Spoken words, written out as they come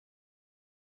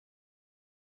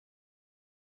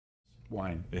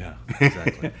wine. Yeah,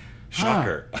 exactly.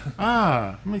 Shocker.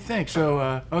 Let me think.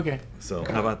 So, okay. So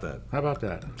how about that? How about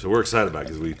that? So we're excited about it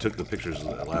because we took the pictures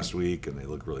last week and they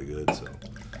look really good. So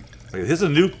here's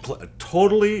a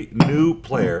totally new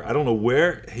player. I don't know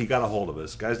where he got a hold of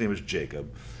us. Guy's name is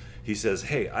Jacob. He says,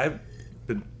 "Hey, I've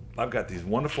got these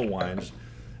wonderful wines.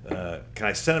 Can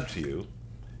I send them to you?"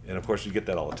 And of course, you get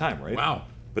that all the time, right? Wow.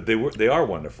 But they are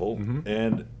wonderful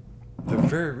and they're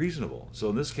very reasonable. So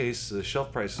in this case, the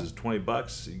shelf price is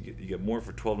 $20. You get more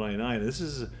for $12.99. This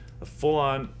is a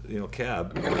full-on,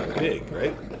 cab, big,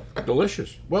 right?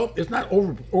 Delicious. Well, it's not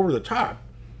over the top.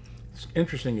 It's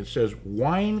interesting. It says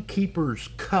wine keeper's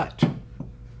cut.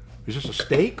 Is this a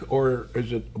steak or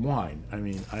is it wine? I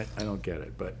mean, I don't get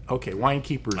it. But okay, wine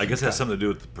keeper's. I guess it cut. has something to do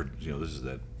with this is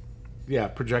that. Yeah,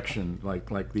 projection,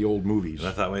 like the old movies. And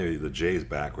I thought maybe the J is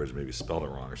backwards, maybe spelled it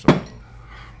wrong or something.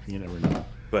 You never know.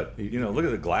 But look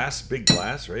at the glass, big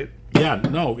glass, right? Yeah,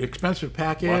 no, expensive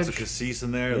package. Lots of cassis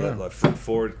in there, like fruit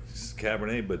forward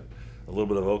Cabernet, but a little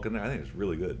bit of oak in there. I think it's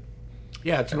really good.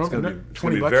 Yeah, it's going to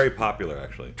be very popular,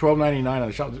 actually. $12.99 on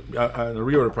the shelf. The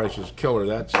reorder price is killer.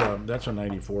 That's a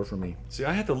 94 for me. See,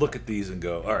 I had to look at these and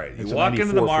go, all right. You It's walk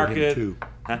into the market.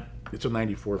 Huh? It's a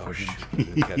 94 for him. I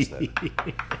didn't catch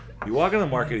that. You walk in the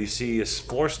market, you see a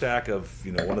floor stack of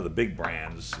one of the big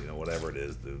brands, whatever it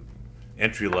is, the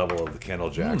entry level of the Kendall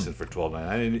Jackson for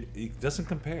 $12.99. It doesn't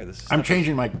compare. I'm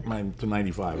changing mine to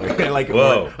 95. I like it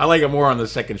more. I like it more on the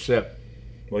second sip.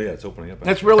 Well, yeah, it's opening up.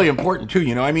 That's really important too.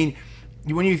 I mean,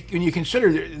 when you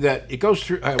consider that it goes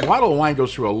through a bottle of wine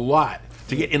goes through a lot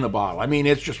to get in the bottle. I mean,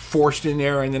 it's just forced in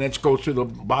there, and then it goes through the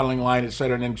bottling line,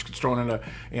 etc., and then it's thrown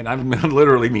and I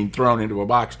literally mean thrown into a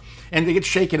box, and it gets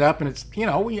shaken up, and it's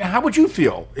how would you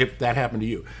feel if that happened to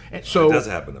you? And so it does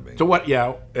happen to me. So what?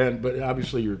 Yeah, but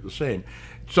obviously you're the same.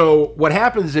 So what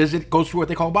happens is it goes through what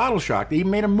they call bottle shock. They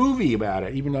even made a movie about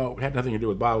it, even though it had nothing to do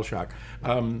with bottle shock.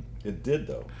 It did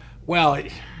though. Well.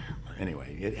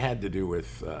 Anyway, it had to do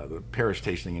with the Paris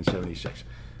tasting in '76.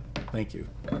 Thank you.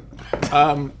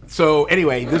 So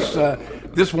anyway,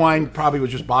 this wine probably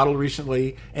was just bottled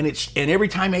recently, and every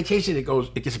time I taste it,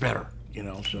 it gets better.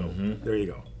 So there you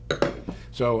go.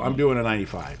 So I'm doing a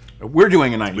 95. We're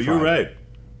doing a 95. But you're right.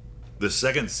 The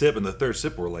second sip and the third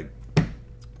sip were like,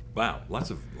 wow, lots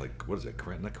of what is it?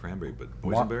 Not cranberry, but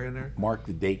boysenberry in there. Mark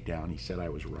the date down. He said I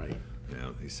was right.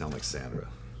 Yeah, you sound like Sandra.